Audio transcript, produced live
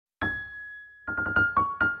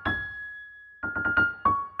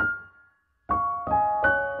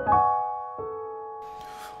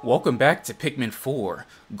Welcome back to Pikmin 4.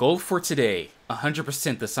 Goal for today,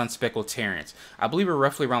 100% the Sun Speckled Terrace. I believe we're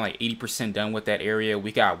roughly around like 80% done with that area.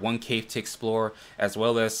 We got one cave to explore, as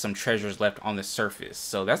well as some treasures left on the surface.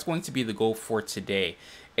 So that's going to be the goal for today.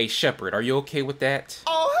 Hey Shepherd, are you okay with that?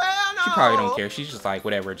 Oh, hell no! She probably don't care. She's just like,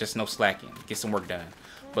 whatever, just no slacking. Get some work done.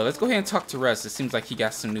 But let's go ahead and talk to Russ. It seems like he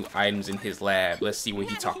got some new items in his lab. Let's see what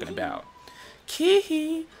he's talking about.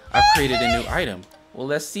 Kee, I've created a new item. Well,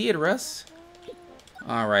 let's see it, Russ.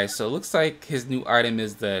 Alright, so it looks like his new item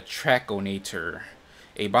is the Traconator.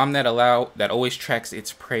 A bomb that always tracks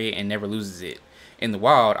its prey and never loses it. In the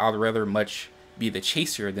wild, I'd rather much be the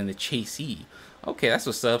chaser than the chasee. Okay, that's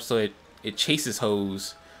what's up. So it chases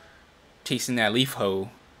hoes. Chasing that leaf hoe.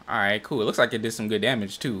 Alright, cool. It looks like it did some good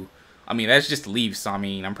damage too. I mean, that's just leaves, so I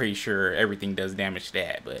mean, I'm pretty sure everything does damage to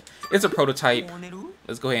that. But it's a prototype.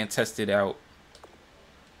 Let's go ahead and test it out.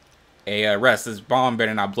 Hey, Russ, this bomb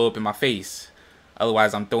better not blow up in my face.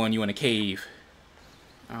 Otherwise, I'm throwing you in a cave.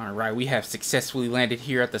 Alright, we have successfully landed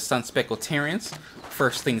here at the Sun Speckled Terrace.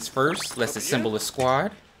 First things first, let's assemble a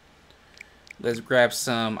squad. Let's grab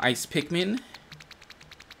some ice Pikmin.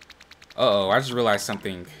 Uh-oh, I just realized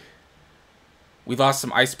something. We lost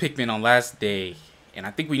some ice Pikmin on last day, and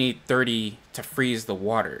I think we need 30 to freeze the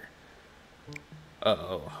water.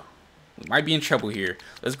 Uh-oh. We might be in trouble here.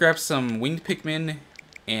 Let's grab some winged Pikmin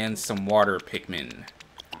and some water Pikmin.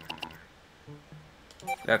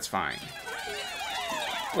 That's fine.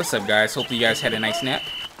 What's up, guys? Hopefully you guys had a nice nap.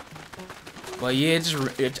 But yeah,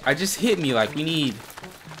 it just hit me like we need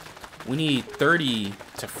 30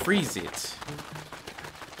 to freeze it.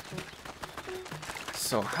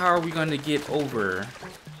 So how are we gonna get over?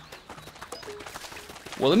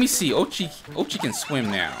 Well, let me see. Ochi can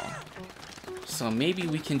swim now. So maybe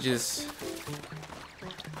we can just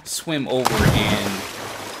swim over and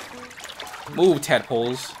move,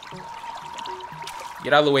 tadpoles.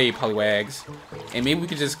 Get out of the way, Poliwags. And maybe we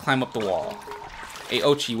could just climb up the wall. Hey,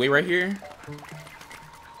 Ochi, wait right here.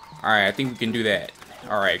 Alright, I think we can do that.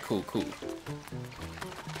 Alright, cool.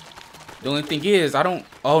 The only thing is,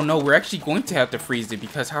 oh no, we're actually going to have to freeze it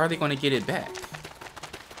because how are they going to get it back?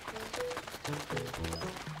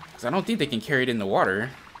 Because I don't think they can carry it in the water.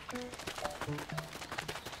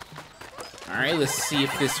 Alright, let's see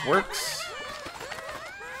if this works.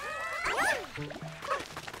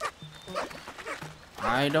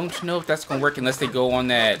 I don't know if that's gonna work unless they go on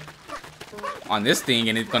this thing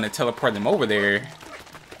and it's gonna teleport them over there.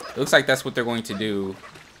 It looks like that's what they're going to do.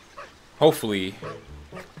 Hopefully.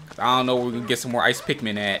 I don't know where we can get some more ice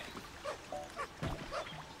Pikmin at.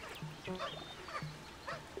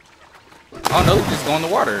 Oh no, just go in the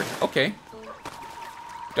water. Okay.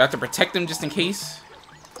 Do I have to protect them just in case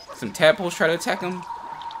some tadpoles try to attack them?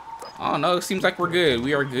 Oh no, it seems like we're good.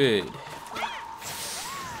 We are good.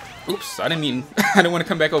 Oops, I didn't mean, I didn't want to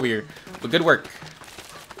come back over here. But good work.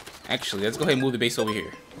 Actually, let's go ahead and move the base over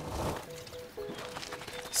here.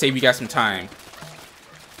 Save you guys some time.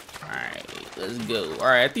 Alright, let's go.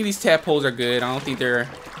 Alright, I think these tadpoles are good. I don't think they're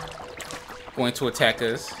going to attack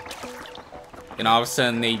us. And all of a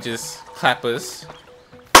sudden, they just clap us.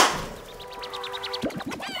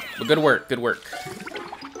 But good work, good work.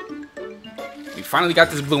 We finally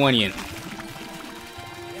got this blue onion.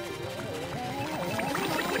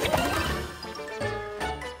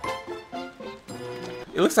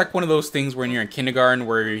 It looks like one of those things when you're in kindergarten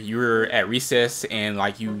where you're at recess and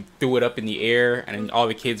like you threw it up in the air and all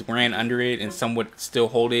the kids ran under it and some would still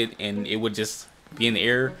hold it and it would just be in the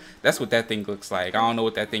air. That's what that thing looks like. I don't know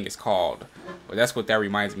what that thing is called, but that's what that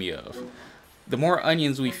reminds me of. The more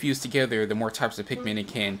onions we fuse together, the more types of Pikmin it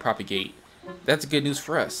can propagate. That's good news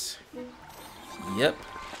for us. Yep.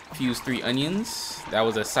 Fuse 3 onions. That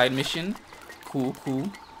was a side mission. Cool.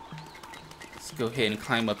 Let's go ahead and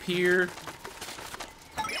climb up here.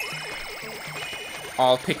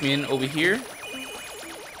 All Pikmin over here.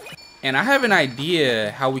 And I have an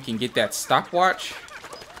idea how we can get that stopwatch.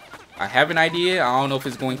 I have an idea. I don't know if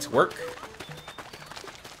it's going to work.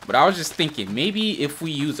 But I was just thinking, maybe if we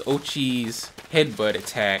use Ochi's headbutt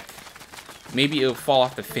attack, maybe it'll fall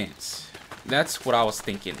off the fence. That's what I was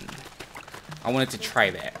thinking. I wanted to try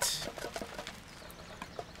that.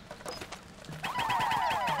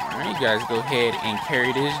 Alright, you guys go ahead and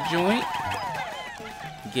carry this joint.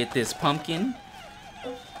 Get this pumpkin.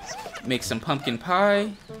 Make some pumpkin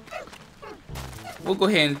pie. We'll go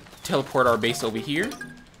ahead and teleport our base over here.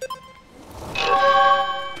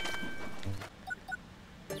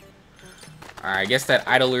 Alright, I guess that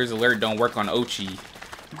idler's alert don't work on Ochi.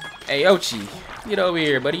 Hey, Ochi, get over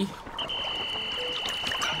here, buddy.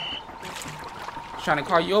 Trying to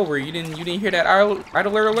call you over. You didn't hear that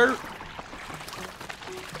idler alert?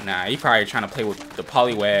 Nah, he probably trying to play with the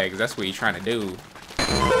Poliwags. That's what he's trying to do.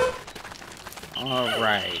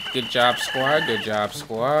 Alright. Good job, squad. Good job,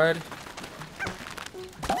 squad.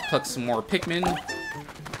 Pluck some more Pikmin.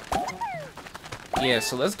 Yeah,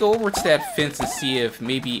 so let's go over to that fence and see if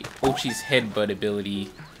maybe Ochi's headbutt ability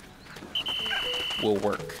will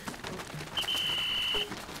work.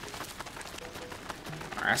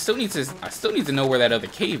 Alright, I still need to know where that other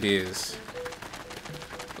cave is.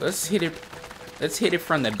 Let's hit it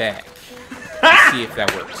from the back. Let's see if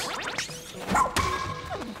that works.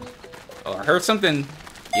 Oh, I heard something.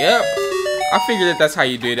 Yep. I figured that's how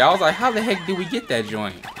you did it. I was like, how the heck did we get that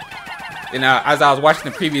joint? And as I was watching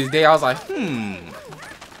the previous day, I was like,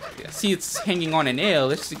 see, it's hanging on a nail.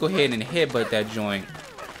 Let's just go ahead and headbutt that joint.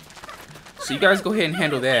 So you guys go ahead and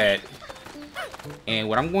handle that. And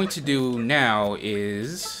what I'm going to do now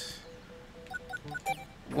is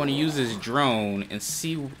I'm going to use this drone and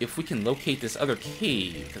see if we can locate this other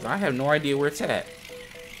cave, because I have no idea where it's at.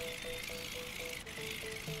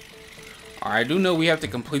 I do know we have to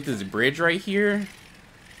complete this bridge right here.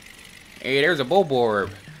 Hey, there's a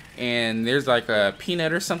Bulborb. And there's like a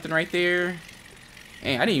peanut or something right there.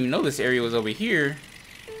 Hey, I didn't even know this area was over here.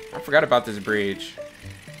 I forgot about this bridge.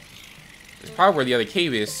 It's probably where the other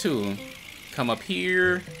cave is too. Come up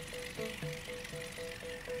here.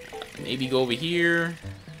 Maybe go over here.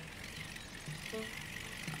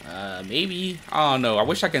 Maybe. I don't know. I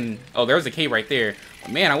wish I can. Oh, there's a cave right there.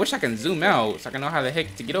 Man, I wish I can zoom out so I can know how the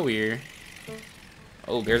heck to get over here.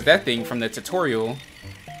 Oh, there's that thing from the tutorial.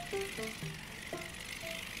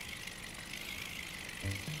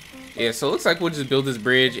 Yeah, so it looks like we'll just build this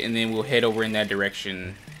bridge and then we'll head over in that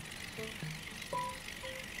direction.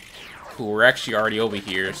 Cool, we're actually already over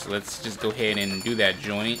here, so let's just go ahead and do that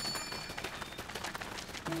joint.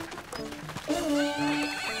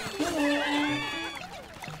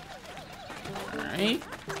 Alright,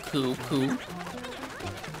 cool.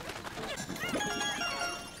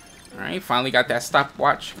 Alright, finally got that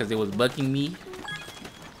stopwatch because it was bugging me.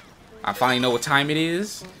 I finally know what time it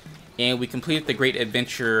is. And we completed the Great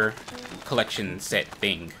Adventure collection set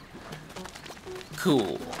thing.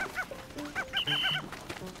 Cool.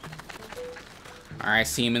 Alright,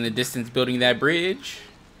 see him in the distance building that bridge.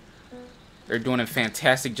 They're doing a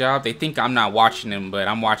fantastic job. They think I'm not watching them, but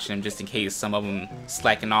I'm watching them just in case some of them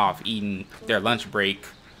slacking off, eating their lunch break.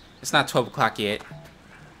 It's not 12 o'clock yet.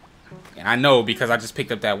 And I know because I just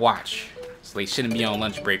picked up that watch. So they shouldn't be on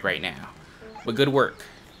lunch break right now. But good work.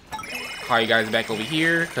 Call you guys back over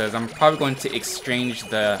here because I'm probably going to exchange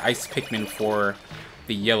the ice Pikmin for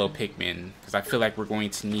the yellow Pikmin because I feel like we're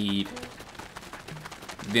going to need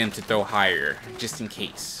them to throw higher just in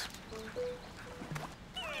case.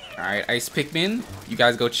 Alright, ice Pikmin, you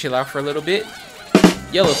guys go chill out for a little bit.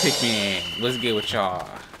 Yellow Pikmin, let's get with y'all.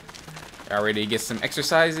 Y'all ready to get some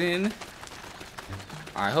exercise in?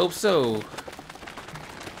 I hope so.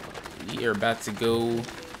 We are about to go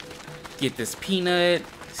get this peanut.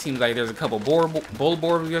 Seems like there's a couple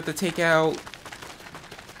Bulborb we have to take out.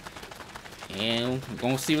 And we're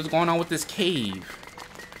gonna see what's going on with this cave.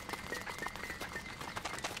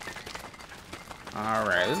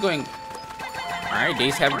 Alright, let's go and... Alright,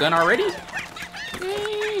 Days have a gun already?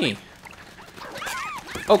 Hey.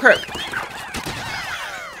 Oh crap!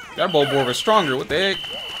 That Bulborb is stronger, what the heck?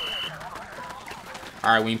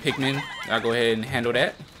 Alright, Wing Pikmin, I'll go ahead and handle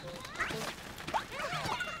that.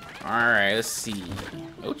 Alright, let's see.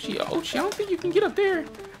 Ochi, I don't think you can get up there.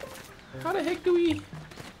 How the heck do we...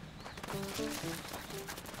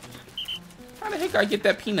 How the heck I get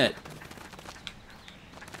that peanut?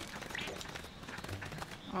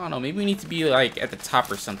 I don't know, maybe we need to be like at the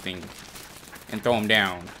top or something and throw him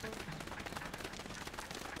down.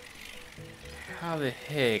 How the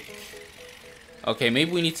heck? Okay,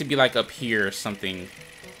 maybe we need to be like up here or something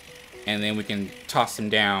and then we can toss him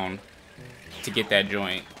down to get that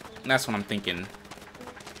joint. That's what I'm thinking.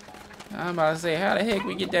 I'm about to say, how the heck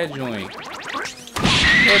we get that joint?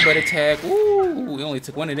 Headbutt attack. Ooh, we only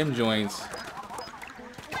took one of them joints.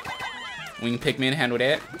 Wing Pikmin, handle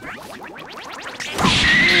that.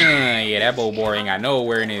 Yeah, that Bulborb ain't got no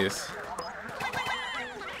awareness.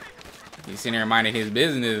 He's sitting there minding his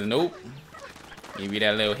business. Nope. Give you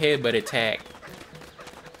that little headbutt attack.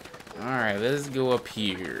 Alright, let's go up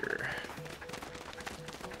here.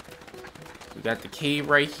 We got the cave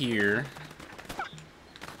right here.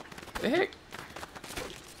 What the heck?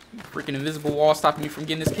 Freaking invisible wall stopping me from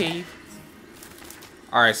getting this cave.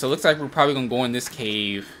 Alright, so it looks like we're probably gonna go in this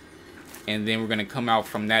cave and then we're gonna come out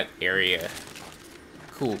from that area.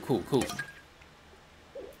 Cool.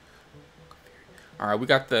 Alright, we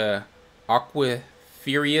got the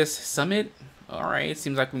Aquafurious Summit. Alright,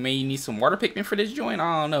 seems like we may need some water Pikmin for this joint.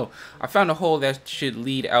 I don't know. I found a hole that should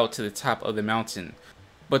lead out to the top of the mountain,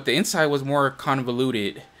 but the inside was more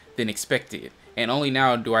convoluted than expected, and only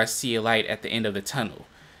now do I see a light at the end of the tunnel.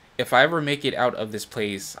 If I ever make it out of this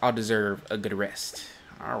place, I'll deserve a good rest.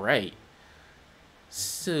 Alright.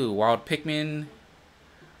 So, wild Pikmin.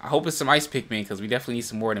 I hope it's some ice Pikmin, because we definitely need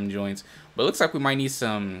some more of them joints. But it looks like we might need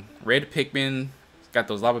some red Pikmin. Got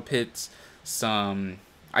those lava pits. Some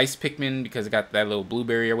ice Pikmin, because it got that little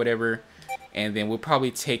blueberry or whatever. And then we'll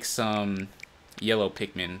probably take some yellow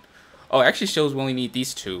Pikmin. Oh, it actually shows we only need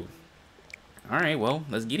these two. Alright, well,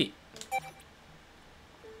 let's get it.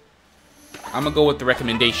 I'm gonna go with the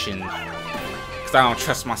recommendation, because I don't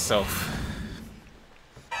trust myself.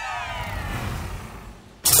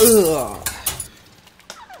 Ugh.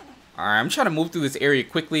 Alright, I'm trying to move through this area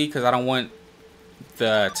quickly because I don't want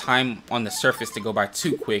the time on the surface to go by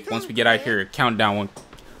too quick. Once we get out here, countdown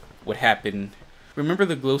what happened. Remember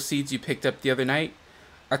the glow seeds you picked up the other night?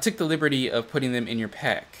 I took the liberty of putting them in your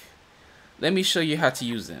pack. Let me show you how to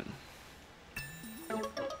use them.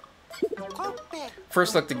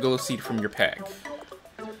 First, select the glow seed from your pack.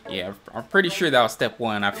 Yeah, I'm pretty sure that was step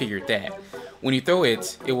 1. I figured that. When you throw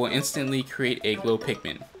it, it will instantly create a glow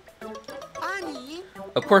Pikmin.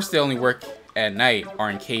 Of course, they only work at night or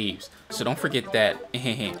in caves, so don't forget that.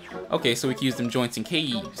 Okay, so we can use them joints in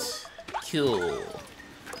caves. Cool.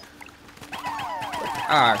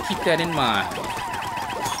 Ah, keep that in mind.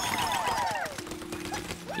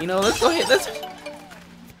 You know, let's go ahead.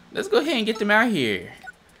 Let's go ahead and get them out here.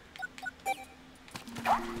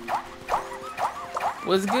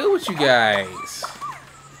 What's good with you guys?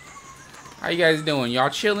 How you guys doing? Y'all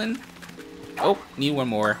chilling? Oh, need one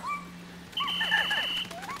more.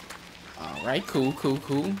 Alright, cool.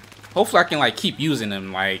 Hopefully I can like keep using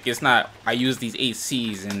them. Like, it's not I use these 8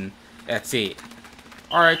 C's and that's it.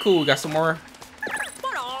 Alright, cool. We got some more.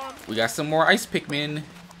 We got some more ice Pikmin.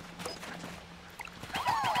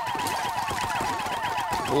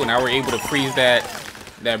 Oh, now we're able to freeze that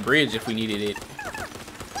bridge if we needed it.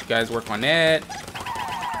 You guys work on that.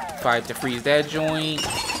 Fight to freeze that joint.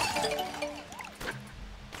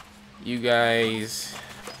 You guys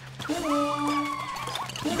go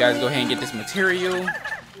ahead and get this material.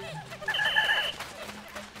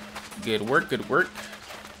 Good work, good work.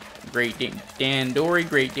 Great Dan Dory,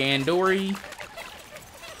 great Dan Dory.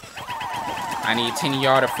 I need 10 of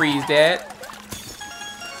y'all to freeze that.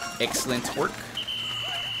 Excellent work.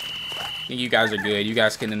 I think you guys are good. You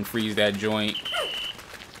guys can unfreeze that joint.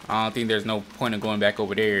 I don't think there's no point in going back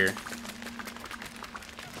over there.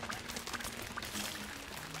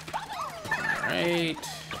 Alright.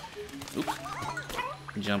 Oops.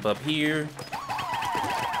 Jump up here.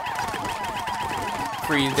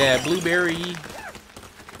 Freeze that blueberry.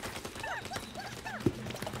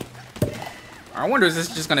 I wonder, is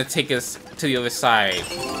this just gonna take us to the other side? It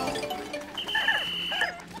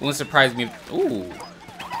wouldn't surprise me. Ooh.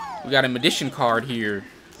 We got a magician card here.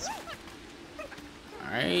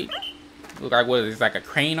 Alright. Look like what is like a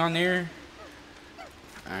crane on there.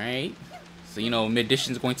 Alright. So, you know,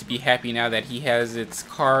 magician's going to be happy now that he has its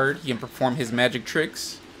card. He can perform his magic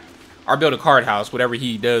tricks. Or build a card house, whatever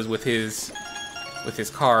he does with his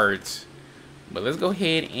cards. But let's go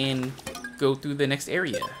ahead and go through the next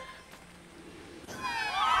area.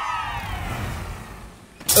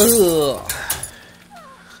 Ugh.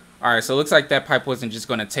 Alright, so it looks like that pipe wasn't just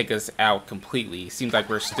going to take us out completely. Seems like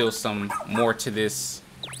there's still some more to this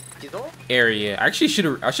area. I should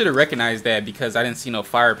have recognized that because I didn't see no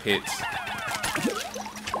fire pits.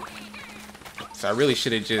 So I really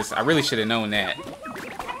should have known that.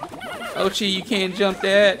 Ochi, you can't jump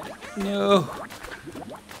that. No.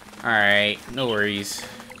 Alright, no worries.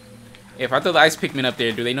 If I throw the ice Pikmin up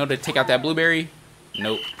there, do they know to take out that blueberry?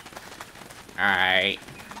 Nope. Alright.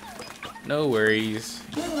 No worries.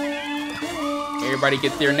 Everybody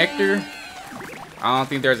get their nectar. I don't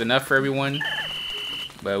think there's enough for everyone.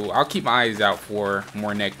 But I'll keep my eyes out for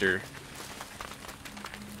more nectar.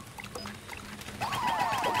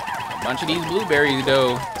 A bunch of these blueberries,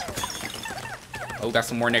 though. Oh, got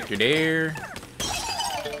some more nectar there.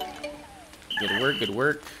 Good work, good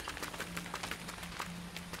work.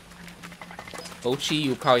 Ochi,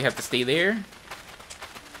 you'll probably have to stay there.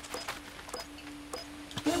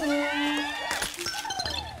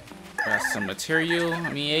 Got some material.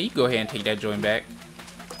 I mean, yeah, you go ahead and take that joint back.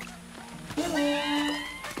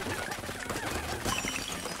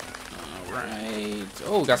 Alright.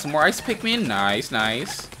 Oh, got some more ice Pikmin. Nice,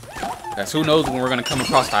 nice. Guys, who knows when we're gonna come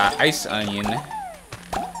across the ice onion.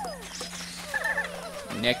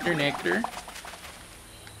 Nectar, nectar.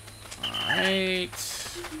 Alright.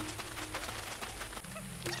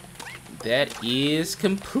 that is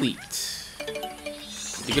complete.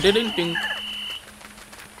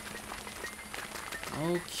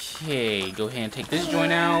 Okay, go ahead and take this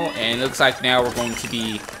joint out, and it looks like now we're going to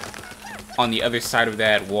be on the other side of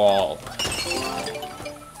that wall.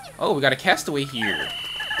 Oh, we got a castaway here.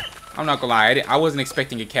 I'm not gonna lie, I wasn't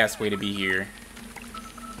expecting a castaway to be here.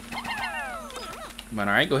 But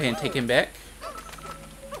alright, go ahead and take him back.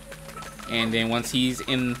 And then once he's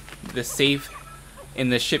in the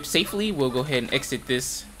ship safely, we'll go ahead and exit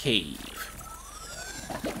this cave.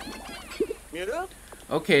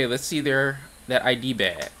 Okay, let's see that ID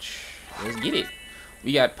badge. Let's get it.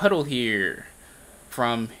 We got Puddle here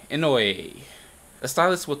from Inouye, a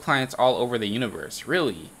stylist with clients all over the universe.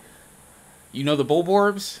 Really? You know the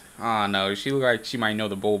Bulborbs? Oh no, she look like she might know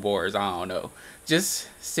the Bulborbs. I don't know. Just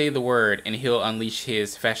say the word and he'll unleash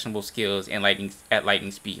his fashionable skills and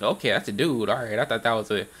lightning speed. Okay, that's a dude. Alright, I thought that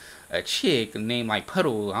was a chick named like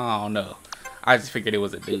Puddle. I don't know. I just figured it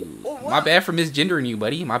was a dude. My bad for misgendering you,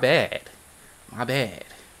 buddy. My bad. My bad.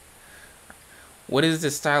 What is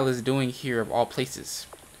this stylist doing here of all places?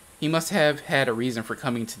 He must have had a reason for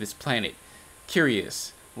coming to this planet.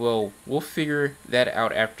 Curious. Well, we'll figure that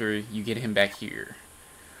out after you get him back here.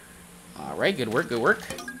 Alright, good work, good work.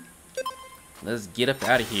 Let's get up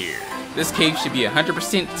out of here. This cave should be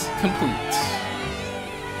 100% complete.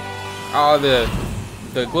 Oh,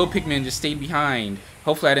 the glow Pikmin just stayed behind.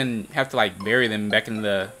 Hopefully I didn't have to like bury them back in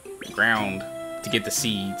the ground to get the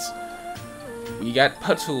seeds. We got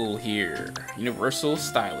Puddle here, Universal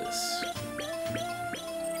Stylist.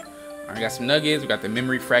 Alright, got some nuggets, we got the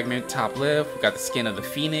memory fragment top left, we got the skin of the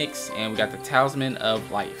phoenix, and we got the talisman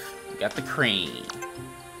of life. We got the crane.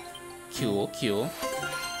 Cool, cool.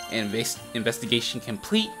 Investigation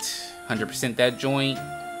complete. 100% that joint.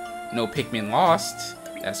 No Pikmin lost.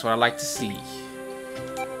 That's what I like to see.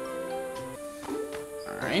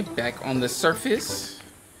 Alright, back on the surface.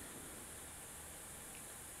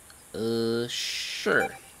 Sure.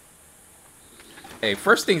 Hey,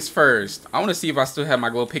 first things first. I want to see if I still have my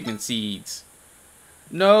glow Pikmin seeds.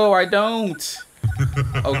 No, I don't.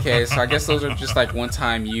 Okay, so I guess those are just like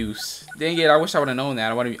one-time use. Dang it, I wish I would have known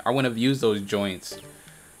that. I wouldn't have used those joints.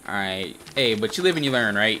 Alright. Hey, but you live and you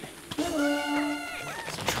learn, right?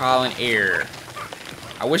 Some trial and error.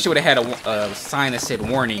 I wish it would have had a sign that said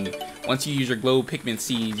warning. Once you use your glow Pikmin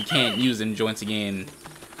seeds, you can't use them joints again.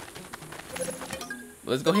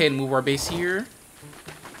 Let's go ahead and move our base here.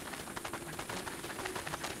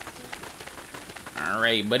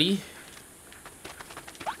 Alright, buddy.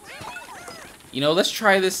 You know, let's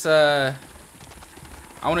try this, I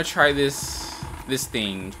want to try this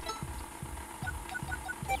thing.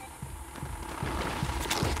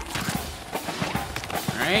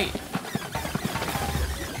 Alright.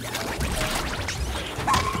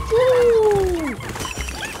 Woo!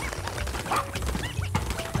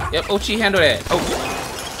 Yep, Ochi, handle that. Oh.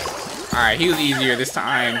 Alright, he was easier this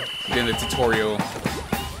time than the tutorial.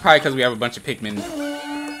 Probably because we have a bunch of Pikmin.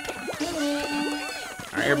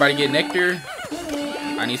 Alright, everybody get nectar.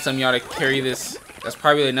 I need some of y'all to carry this. That's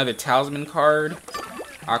probably another talisman card.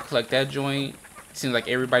 I'll collect that joint. Seems like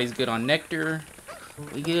everybody's good on nectar.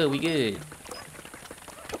 We good, we good.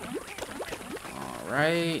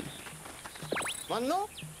 Alright.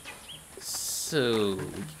 So,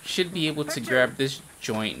 we should be able to grab this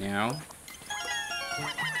joint now.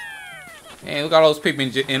 And look at all those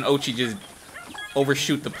Pikmin and Ochi just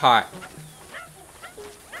overshoot the pot.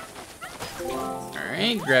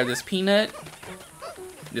 Alright, grab this peanut.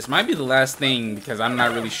 This might be the last thing because I'm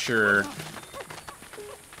not really sure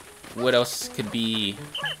what else could be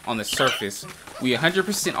on the surface. We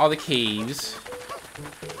 100% all the caves.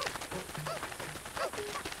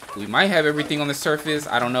 We might have everything on the surface.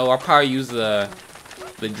 I don't know. I'll probably use the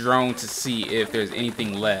drone to see if there's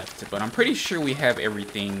anything left. But I'm pretty sure we have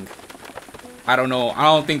everything. I don't know. I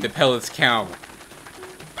don't think the pellets count.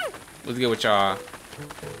 Let's get with y'all.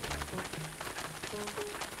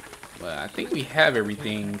 But I think we have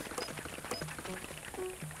everything.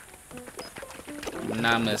 If I'm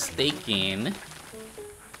not mistaken.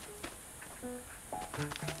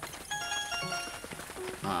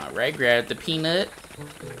 Alright, grab the peanut.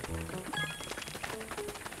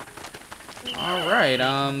 Alright,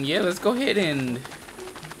 yeah, let's go ahead and...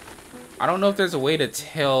 I don't know if there's a way to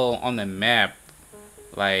tell on the map,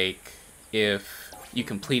 like, if you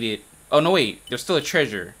completed... Oh, no, wait, there's still a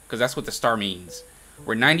treasure, because that's what the star means.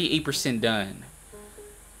 We're 98% done.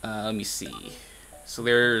 Let me see. So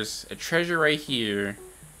there's a treasure right here.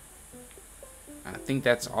 I think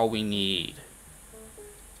that's all we need.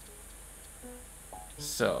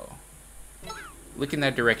 So, look in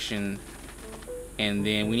that direction. And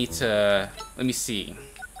then we need to... Let me see.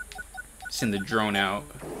 Send the drone out.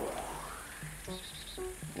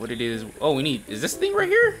 What it is? Oh, we need. Is this thing right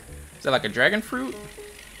here? Is that like a dragon fruit?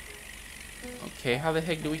 Okay, how the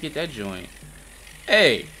heck do we get that joint?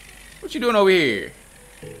 Hey, what you doing over here?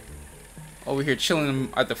 Over here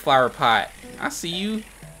chilling at the flower pot. I see you.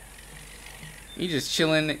 He just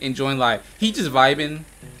chilling, enjoying life. He just vibing.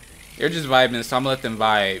 They're just vibing, so I'm gonna let them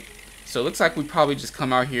vibe. So it looks like we probably just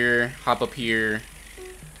come out here, hop up here,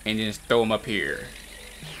 and just throw them up here.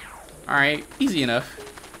 Alright, easy enough.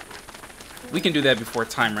 We can do that before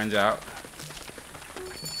time runs out.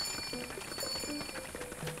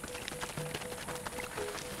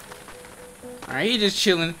 Alright, he just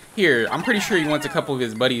chilling. Here, I'm pretty sure he wants a couple of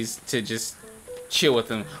his buddies to just chill with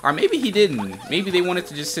him. Or maybe he didn't. Maybe they wanted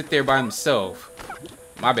to just sit there by himself.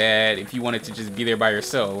 My bad if you wanted to just be there by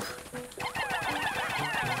yourself.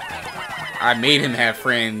 I made him have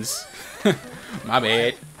friends. My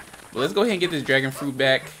bad. But let's go ahead and get this dragon fruit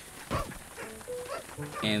back.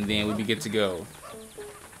 And then we'll be good to go.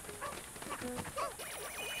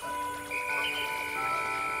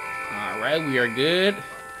 Alright, we are good.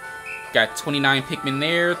 Got 29 Pikmin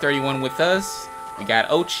there, 31 with us. We got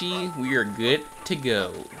Ochi. We are good to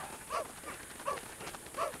go.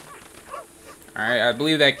 Alright, I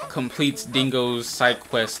believe that completes Dingo's side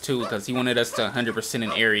quest too, because he wanted us to 100%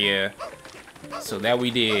 an area. So that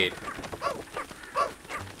we did.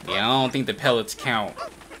 Yeah, I don't think the pellets count.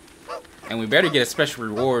 And we better get a special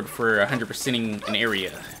reward for 100%ing an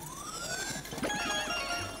area.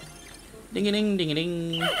 Ding-a-ding,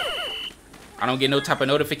 ding-a-ding. I don't get no type of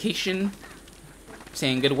notification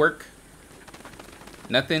saying good work.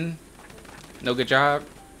 Nothing. No good job.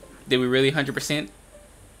 Did we really 100%?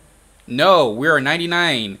 No, we are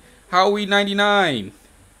 99. How are we 99?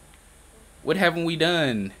 What haven't we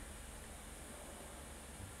done?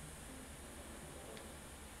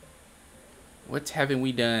 What haven't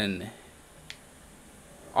we done?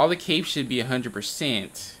 All the caves should be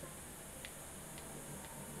 100%.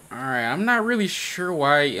 Alright, I'm not really sure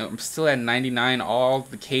why I'm still at 99. All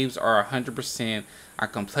the caves are 100%.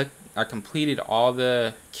 I completed all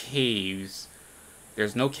the caves.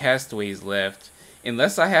 There's no castaways left.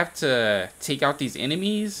 Unless I have to take out these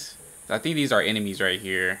enemies. I think these are enemies right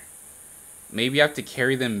here. Maybe I have to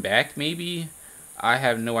carry them back, maybe? I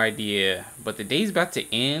have no idea. But the day's about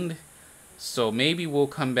to end. So maybe we'll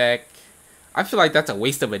come back. I feel like that's a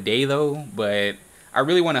waste of a day though. But I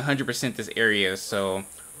really want to 100% this area. So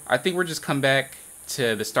I think we'll just come back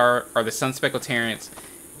to the Sun Speckled Terrace.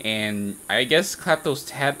 And I guess clap those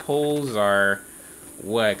tadpoles or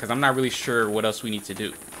what? Because I'm not really sure what else we need to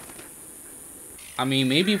do. I mean,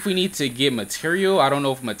 maybe if we need to get material. I don't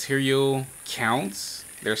know if material counts.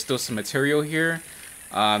 There's still some material here.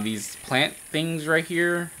 These plant things right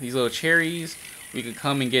here. These little cherries. We could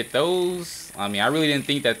come and get those. I mean, I really didn't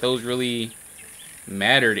think that those really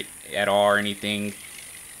mattered at all or anything.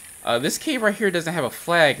 This cave right here doesn't have a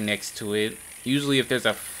flag next to it. Usually if there's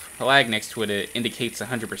a flag next to it, it indicates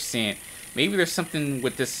 100%. Maybe there's something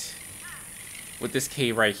with this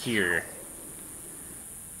cave right here.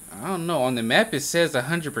 I don't know. On the map it says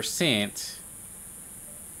 100%.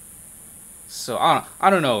 So I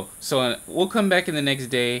don't know. So we'll come back in the next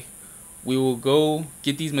day. We will go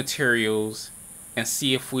get these materials and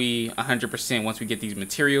see if we 100% once we get these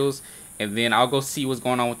materials. And then I'll go see what's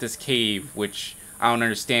going on with this cave, which I don't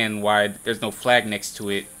understand why there's no flag next to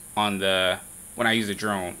it on the when I use a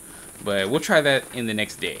drone. But we'll try that in the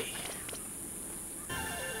next day.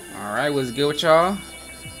 Alright, what's good with y'all?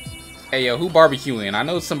 Hey yo, who barbecuing? I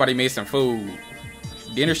know somebody made some food.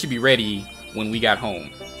 Dinner should be ready when we got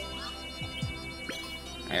home.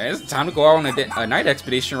 And it's time to go out on a night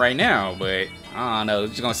expedition right now, but I don't know,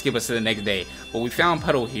 it's just gonna skip us to the next day. But we found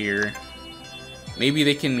Puddle here. Maybe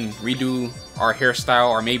they can redo our hairstyle,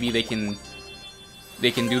 or maybe they can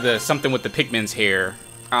do something with the Pikmin's hair.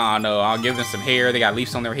 I don't know. I'll give them some hair. They got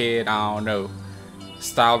leaves on their head. I don't know.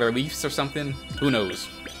 Style their leaves or something. Who knows?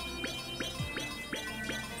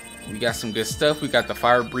 We got some good stuff. We got the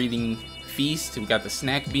fire-breathing feast. We got the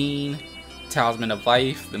snack bean, talisman of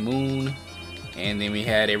life, the moon, and then we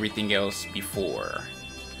had everything else before.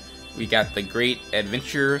 We got the great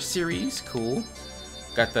adventure series. Cool.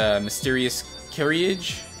 Got the mysterious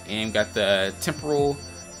carriage, and got the temporal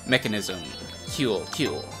mechanism. Cool.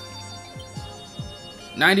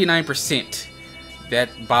 99%. That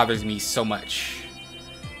bothers me so much.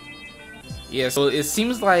 Yeah, so it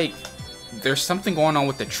seems like there's something going on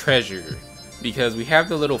with the treasure, because we have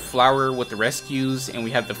the little flower with the rescues and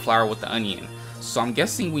we have the flower with the onion. So I'm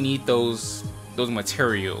guessing we need those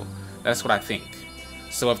material. That's what I think.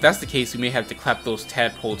 So if that's the case, we may have to clap those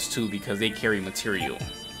tadpoles too, because they carry material.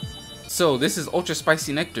 So this is ultra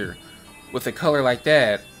spicy nectar. With a color like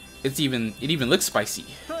that, it even looks spicy.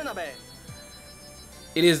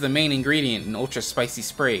 It is the main ingredient in ultra spicy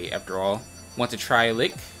spray, after all. Want to try a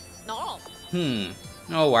lick? No.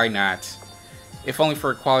 Oh, why not? If only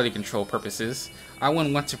for quality control purposes. I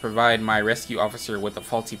wouldn't want to provide my rescue officer with a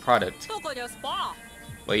faulty product.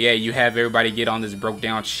 But yeah, you have everybody get on this broke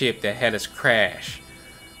down ship that had us crash.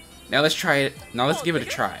 Now let's try it. Now let's give it a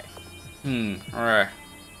try. Alright.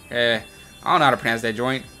 I don't know how to pronounce that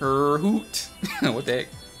joint. Hoot. What the heck?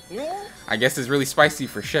 I guess it's really spicy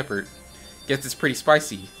for Shepherd. Guess it's pretty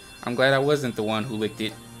spicy. I'm glad I wasn't the one who licked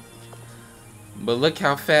it. But look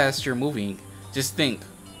how fast you're moving. Just think.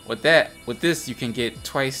 With this you can get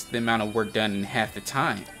twice the amount of work done in half the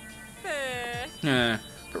time.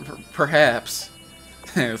 Perhaps.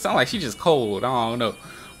 It sounds like she's just cold. I don't know.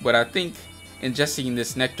 But I think ingesting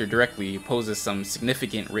this nectar directly poses some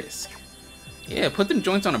significant risk. Yeah, put them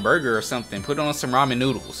joints on a burger or something. Put it on some ramen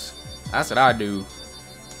noodles. That's what I do.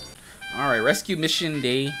 Alright, rescue mission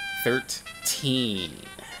day 13.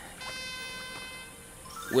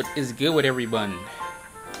 What is good with everyone?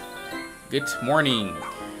 Good morning.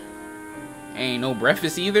 Ain't no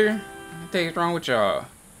breakfast either? What the heck's wrong with y'all?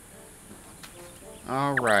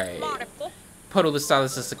 Alright. Puddle the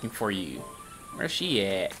stylist is looking for you. Where's she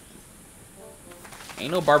at?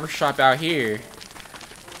 Ain't no barbershop out here.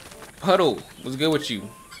 Puddle, what's good with you?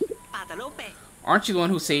 Aren't you the one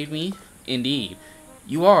who saved me? Indeed.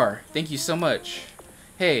 You are. Thank you so much.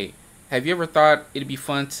 Hey, have you ever thought it'd be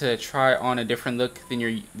fun to try on a different look than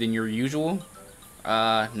your usual?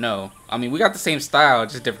 No. I mean, we got the same style,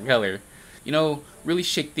 just different color. You know, really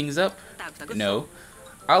shake things up? No.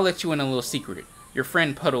 I'll let you in a little secret. Your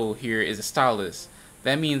friend Puddle here is a stylist.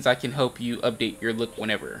 That means I can help you update your look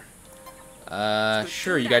whenever.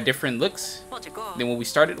 Sure, you got different looks than what we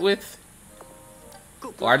started with?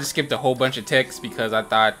 Well, I just skipped a whole bunch of text because I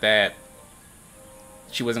thought that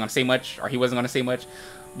she wasn't gonna say much, or he wasn't gonna say much.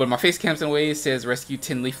 But my face cam's in a way says rescue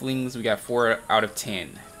 10 leaflings. We got 4 out of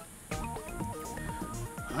 10.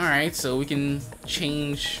 Alright, so we can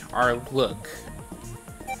change our look.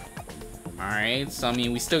 Alright, so I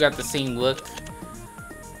mean, we still got the same look.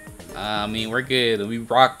 I mean, we're good. We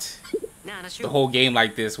rocked the whole game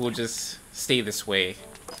like this. We'll just stay this way.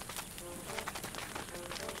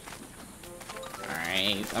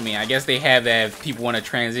 Alright, I mean, I guess they have that if people want to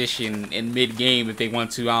transition in mid-game if they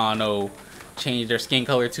want to, I don't know, change their skin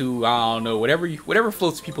color to, I don't know, whatever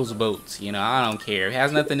floats people's boats, you know, I don't care. If it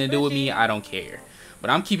has nothing to do with me, I don't care. But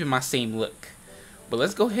I'm keeping my same look. But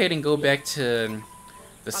let's go ahead and go back to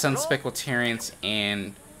the Sun Speckled Terrace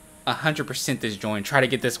and 100% this joint. Try to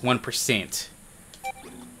get this 1%.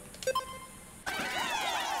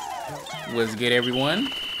 What's good, everyone?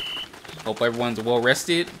 Hope everyone's well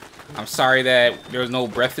rested. I'm sorry that there was no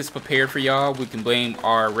breakfast prepared for y'all. We can blame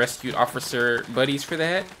our rescue officer buddies for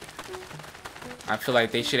that. I feel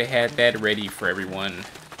like they should have had that ready for everyone.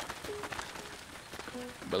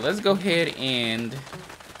 But let's go ahead and...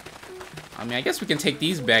 I mean, I guess we can take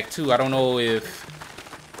these back too. I don't know if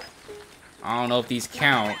these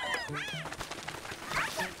count.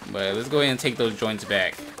 But let's go ahead and take those joints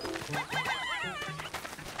back.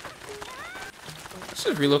 Let's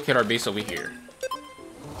just relocate our base over here.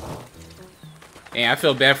 And I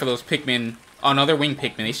feel bad for those Pikmin. Oh no, they're winged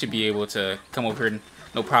Pikmin. They should be able to come over here.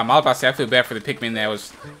 No problem. I was about to say, I feel bad for the Pikmin that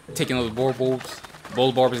was taking those bulbs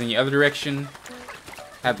in the other direction.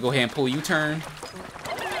 Have to go ahead and pull a U-turn.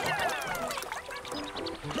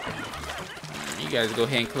 You guys go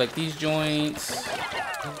ahead and collect these joints.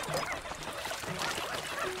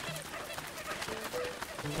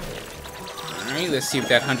 Alright, let's see if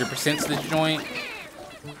that 100%'s this joint.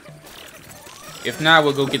 If not,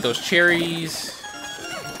 we'll go get those cherries.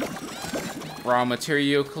 Raw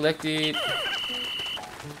material collected.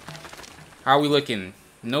 How are we looking?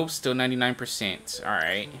 Nope, still 99%.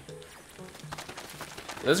 Alright.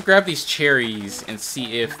 Let's grab these cherries and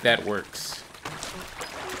see if that works.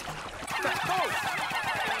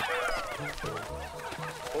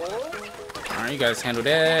 Alright, you guys handle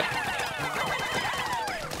that.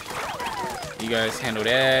 You guys handle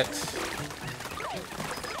that.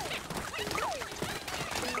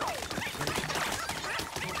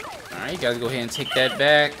 Alright, you guys go ahead and take that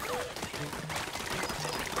back.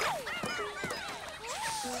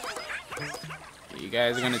 You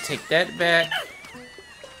guys are gonna take that back.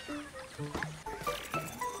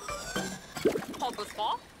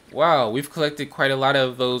 Wow, we've collected quite a lot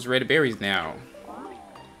of those red berries now.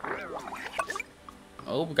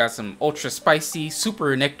 Oh, we got some ultra spicy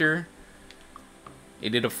super nectar. It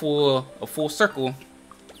did a full circle.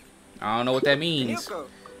 I don't know what that means.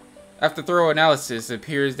 After thorough analysis, it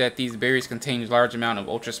appears that these berries contain a large amount of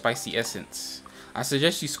ultra spicy essence. I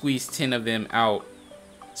suggest you squeeze 10 of them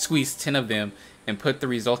and put the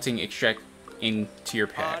resulting extract into your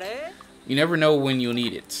pack. You never know when you'll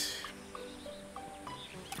need it.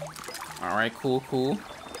 Alright, cool.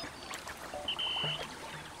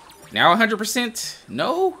 Now 100%?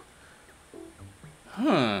 No?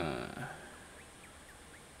 Huh.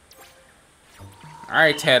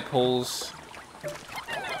 Alright, tadpoles.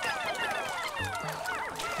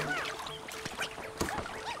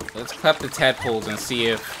 Let's clap the tadpoles and see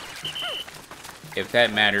if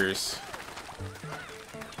that matters.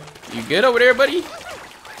 You good over there, buddy?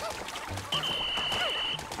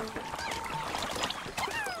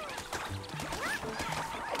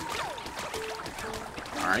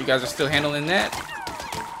 Alright, you guys are still handling that.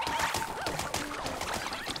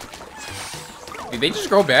 Did they just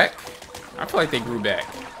grow back? I feel like they grew back.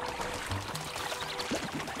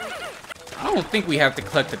 I don't think we have to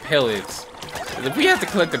collect the pellets. If we have to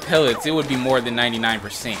collect the pellets, it would be more than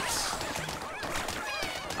 99%.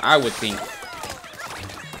 I would think.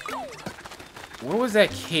 Where was that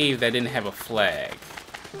cave that didn't have a flag?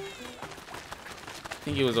 I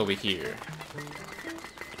think it was over here.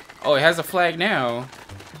 Oh, it has a flag now.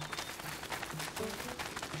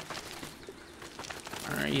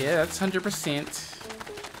 Alright, yeah, that's 100%.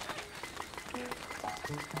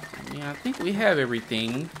 Yeah, I think we have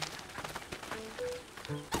everything.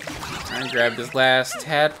 Alright, grab this last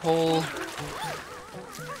tadpole.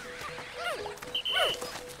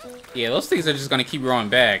 Yeah, those things are just gonna keep growing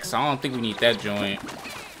back, so I don't think we need that joint.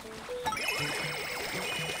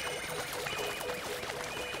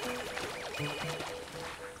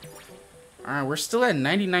 Alright, we're still at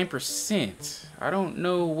 99%. I don't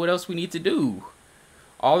know what else we need to do.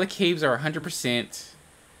 All the caves are 100%.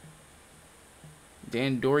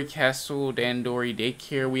 Dandori Castle, Dandori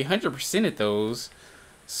Daycare. We 100%ed those.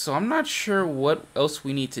 So I'm not sure what else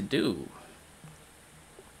we need to do.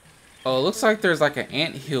 Oh, it looks like there's like an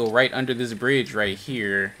anthill right under this bridge right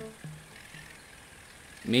here.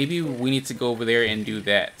 Maybe we need to go over there and do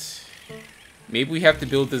that. Maybe we have to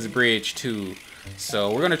build this bridge too.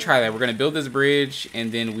 So we're gonna try that. We're gonna build this bridge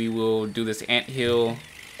and then we will do this anthill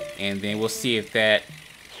and then we'll see if that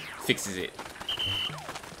fixes it.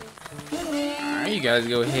 Alright, you guys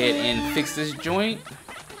go ahead and fix this joint.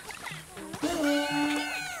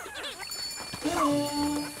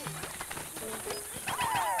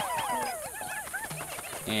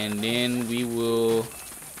 And then we will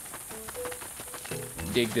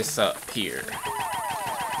dig this up here.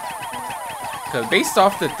 Because based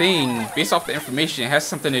off the information, it has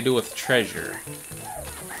something to do with treasure.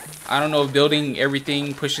 I don't know if building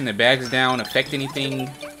everything, pushing the bags down, affect anything.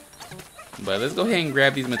 But let's go ahead and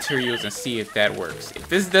grab these materials and see if that works. If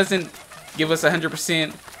this doesn't give us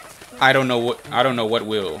 100%, I don't know what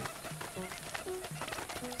will.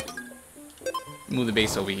 Move the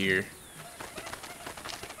base over here.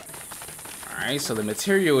 Alright, so the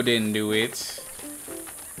material didn't do it.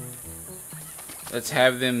 Let's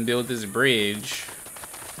have them build this bridge.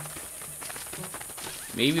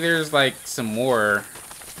 Maybe there's like some more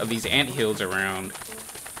of these anthills around.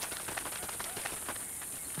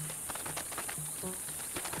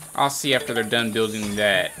 I'll see after they're done building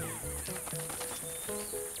that.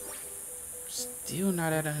 Still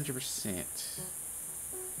not at 100%.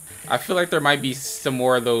 I feel like there might be some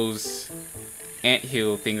more of those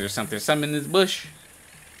anthill things or something. Some in this bush.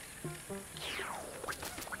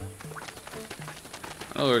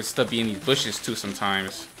 Oh, there's stuff in these bushes too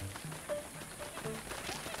sometimes.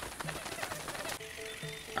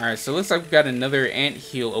 Alright, so it looks like we've got another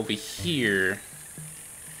anthill over here.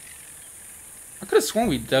 I could have sworn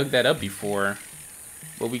we dug that up before.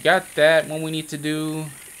 But we got that one we need to do.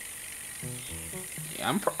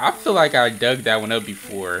 Yeah, I feel like I dug that one up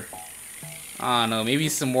before. I don't know, maybe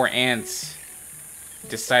some more ants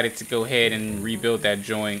decided to go ahead and rebuild that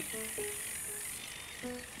joint.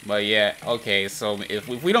 But yeah, okay, so if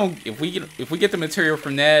we get the material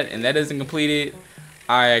from that and that isn't completed,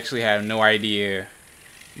 I actually have no idea.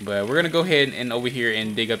 But we're gonna go ahead and over here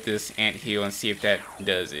and dig up this anthill and see if that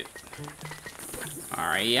does it.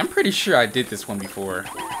 Alright, yeah, I'm pretty sure I did this one before.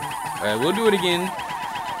 We'll do it again.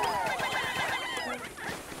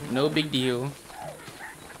 No big deal.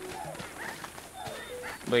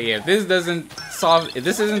 But yeah, if this doesn't solve, if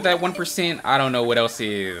this isn't that 1%, I don't know what else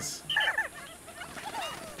is.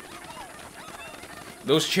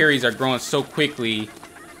 Those cherries are growing so quickly.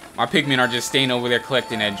 My Pikmin are just staying over there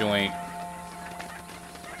collecting that joint.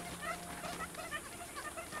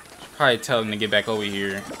 Should probably tell them to get back over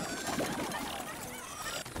here.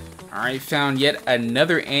 Alright, found yet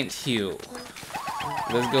another anthill.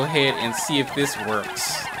 Let's go ahead and see if this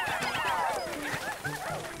works.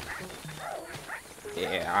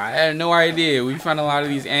 Yeah, I had no idea. We found a lot of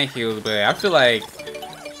these anthills, but I feel like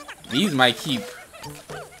these might keep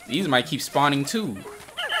spawning too.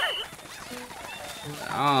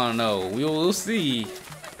 I don't know. We'll see.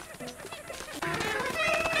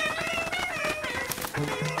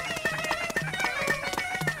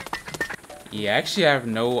 Yeah, actually I have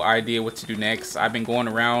no idea what to do next. I've been going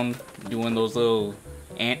around doing those little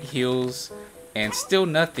ant hills and still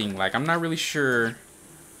nothing. Like, I'm not really sure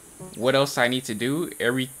what else I need to do.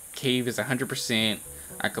 Every cave is 100%.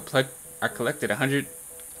 I collected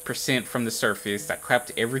 100% from the surface. I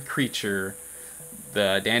clapped every creature.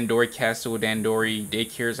 The Dandori Castle, Dandori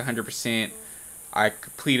Daycare is 100%. I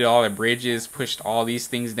completed all the bridges, pushed all these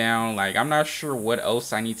things down. Like, I'm not sure what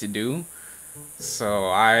else I need to do. So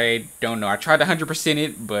I don't know. I tried to 100%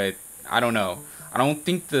 it, but I don't know. I don't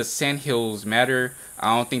think the sandhills matter.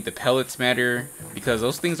 I don't think the pellets matter, because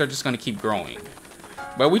those things are just gonna keep growing.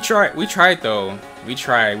 But we tried though. We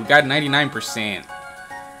tried. We got 99%.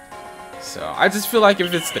 So I just feel like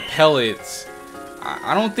if it's the pellets,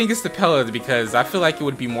 I don't think it's the pellets, because I feel like it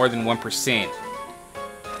would be more than 1%.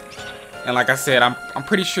 And like I said, I'm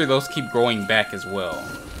pretty sure those keep growing back as well.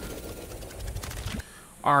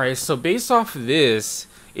 Alright, so based off of this,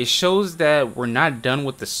 it shows that we're not done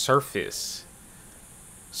with the surface.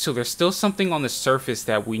 So there's still something on the surface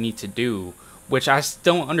that we need to do, which I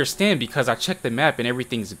still don't understand, because I checked the map and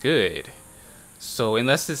everything's good. So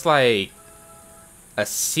unless it's like a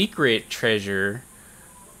secret treasure,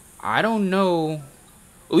 I don't know.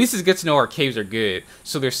 At least it's good to know our caves are good.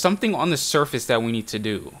 So there's something on the surface that we need to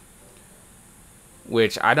do,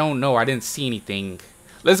 which I don't know. I didn't see anything.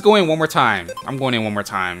 Let's go in one more time. I'm going in one more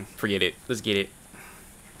time. Forget it. Let's get it.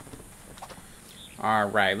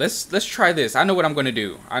 Alright, let's try this. I know what I'm gonna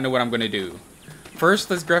do.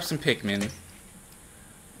 First, let's grab some Pikmin.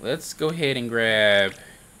 Let's go ahead and grab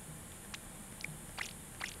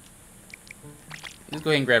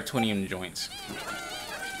 20 of them joints.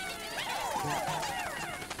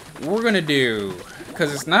 What we're gonna do,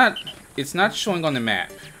 because it's not showing on the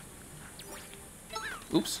map.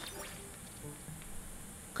 Oops.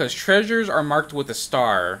 Because treasures are marked with a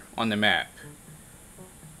star on the map.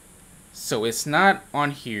 So it's not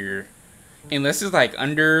on here. Unless it's like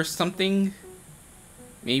under something.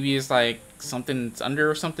 Maybe it's like something that's under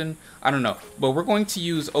or something. I don't know. But we're going to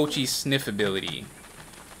use Ochi's sniff ability.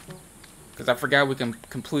 Because I forgot we can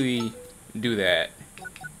completely do that.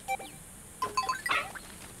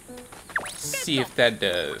 See if that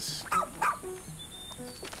does.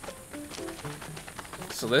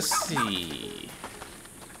 So let's see.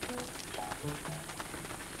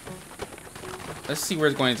 Let's see where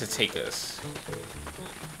it's going to take us.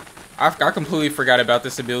 I completely forgot about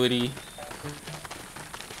this ability,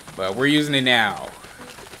 but we're using it now.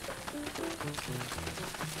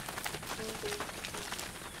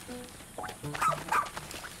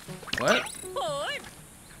 What?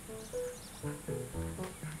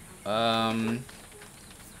 I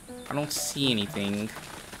don't see anything.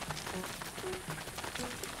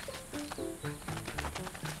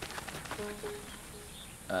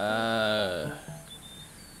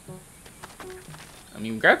 I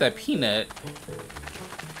mean, grab that peanut.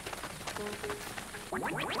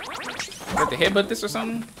 Got to headbutt this or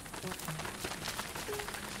something?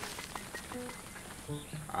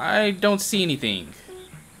 I don't see anything.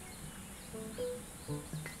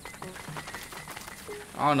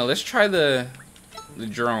 I don't know. Let's try the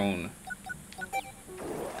drone.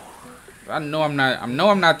 I know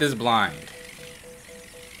I'm not this blind.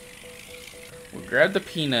 We'll grab the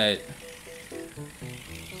peanut.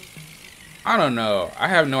 I don't know. I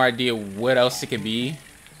have no idea what else it could be.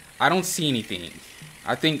 I don't see anything.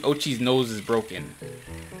 I think Ochi's nose is broken,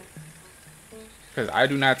 because I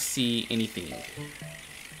do not see anything.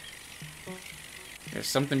 There's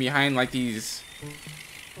something behind, like these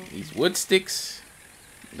wood sticks.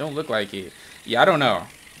 Don't look like it. Yeah, I don't know.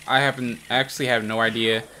 I actually have no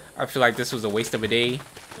idea. I feel like this was a waste of a day.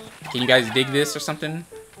 Can you guys dig this or something?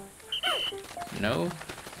 No?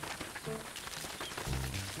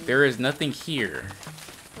 There is nothing here.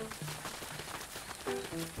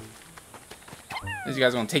 These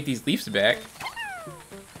guys gonna take these leaves back.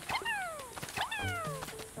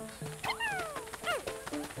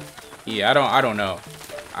 Yeah, I don't know.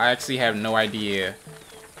 I actually have no idea.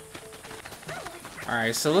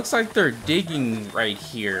 Alright, so it looks like they're digging right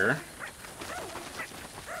here.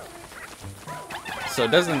 So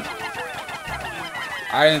it doesn't...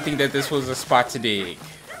 I didn't think that this was a spot to dig.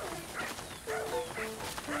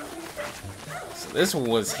 So this one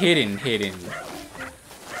was hidden.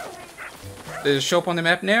 Does it show up on the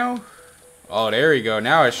map now? Oh, there we go.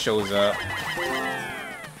 Now it shows up.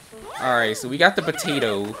 Alright, so we got the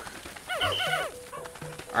potato.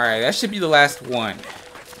 Alright, that should be the last one.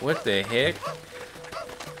 What the heck?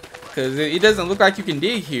 Because it doesn't look like you can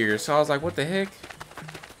dig here. So I was like, what the heck?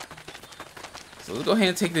 So let's go ahead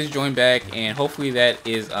and take this joint back. And hopefully that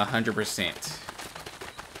is 100%.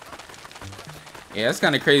 Yeah, that's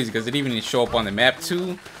kind of crazy because it even show up on the map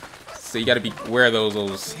too. So you got to be aware of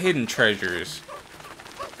those hidden treasures.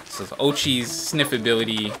 So Ochi's sniff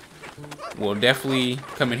ability will definitely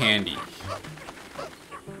come in handy.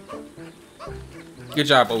 Good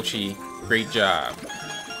job, Ochi. Great job.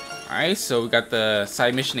 Alright, so we got the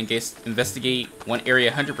side mission and investigate one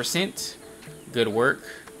area 100%. Good work.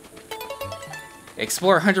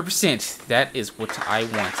 Explore 100%. That is what I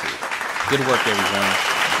wanted. Good work, everyone.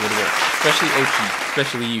 Good work. Especially Ochi.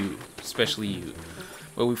 Especially you. Especially you.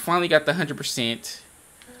 But we finally got the 100%.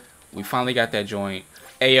 We finally got that joint.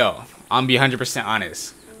 Hey, yo. I'm gonna be 100%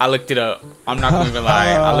 honest. I looked it up. I'm not gonna even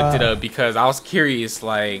lie. I looked it up because I was curious,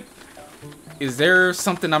 like, is there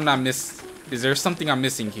something I'm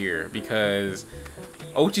missing here? Because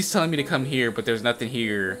Ochi's telling me to come here, but there's nothing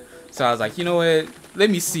here. So I was like, you know what? Let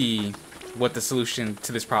me see what the solution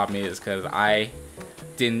to this problem is, because I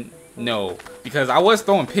didn't know. Because I was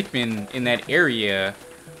throwing Pikmin in that area,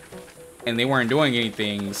 and they weren't doing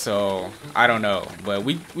anything, so I don't know. But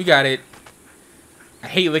we got it. I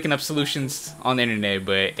hate looking up solutions on the internet,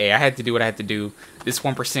 but hey, I had to do what I had to do. This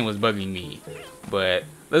 1% was bugging me. But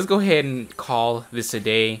let's go ahead and call this a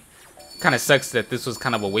day. Kind of sucks that this was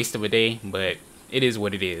kind of a waste of a day, but it is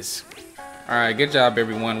what it is. Alright, good job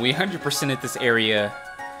everyone. We 100%ed this area.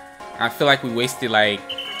 I feel like we wasted like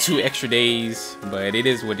 2 extra days, but it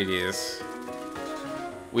is what it is.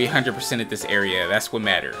 We 100%ed this area. That's what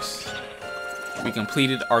matters. We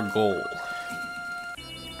completed our goal.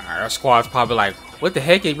 Our squad's probably like, what the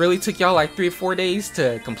heck? It really took y'all like 3 or 4 days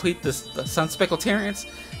to complete the Sun Speckled Terrace?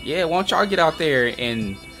 Yeah, why don't y'all get out there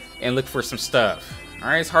and look for some stuff?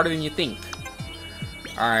 Alright, it's harder than you think.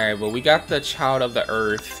 Alright, but we got the Child of the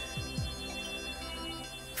Earth.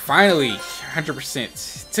 Finally, 100%.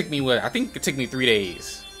 It took me what? I think it took me 3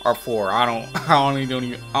 days or 4. I don't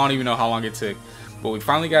even know how long it took. But we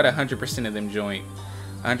finally got 100% of them joint.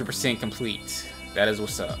 100% complete. That is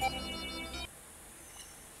what's up.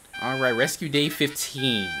 Alright, rescue day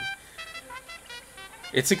 15.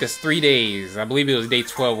 It took us 3 days. I believe it was day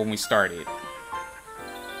 12 when we started.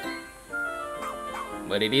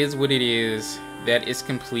 But it is what it is. That is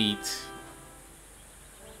complete.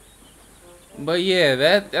 But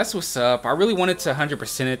yeah, that's what's up. I really wanted to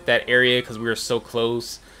 100% it that area because we were so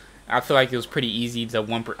close. I feel like it was pretty easy to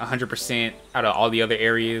 100% out of all the other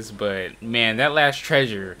areas. But man, that last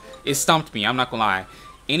treasure, it stumped me. I'm not gonna lie.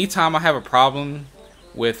 Anytime I have a problem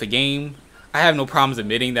with a game, I have no problems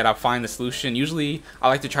admitting that I find the solution. Usually, I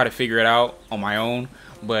like to try to figure it out on my own.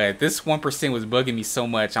 But this 1% was bugging me so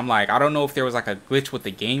much. I'm like, I don't know if there was like a glitch with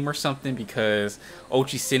the game or something, because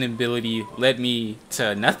Ochi's sin ability led me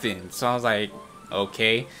to nothing. So I was like,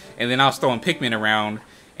 okay. And then I was throwing Pikmin around,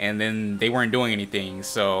 and then they weren't doing anything.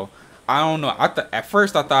 So I don't know. At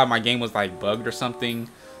first I thought my game was like bugged or something,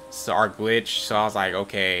 so our glitch. So I was like,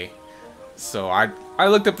 okay. So I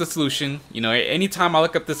looked up the solution. You know, anytime I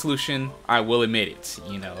look up the solution, I will admit it.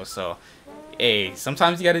 You know, so. Hey,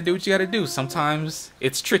 sometimes you gotta do what you gotta do. Sometimes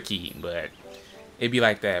it's tricky, but it'd be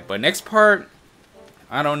like that. But next part,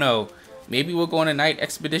 I don't know. Maybe we'll go on a night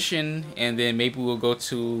expedition, and then maybe we'll go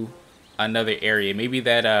to another area. Maybe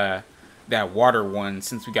that water one,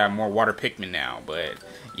 since we got more water Pikmin now. But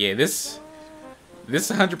yeah, this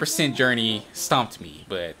 100% journey stomped me.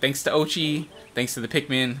 But thanks to Ochi, thanks to the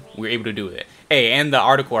Pikmin, we were able to do it. Hey, and the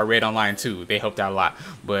article I read online too, they helped out a lot.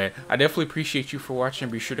 But I definitely appreciate you for watching.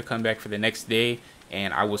 Be sure to come back for the next day,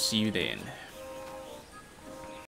 and I will see you then.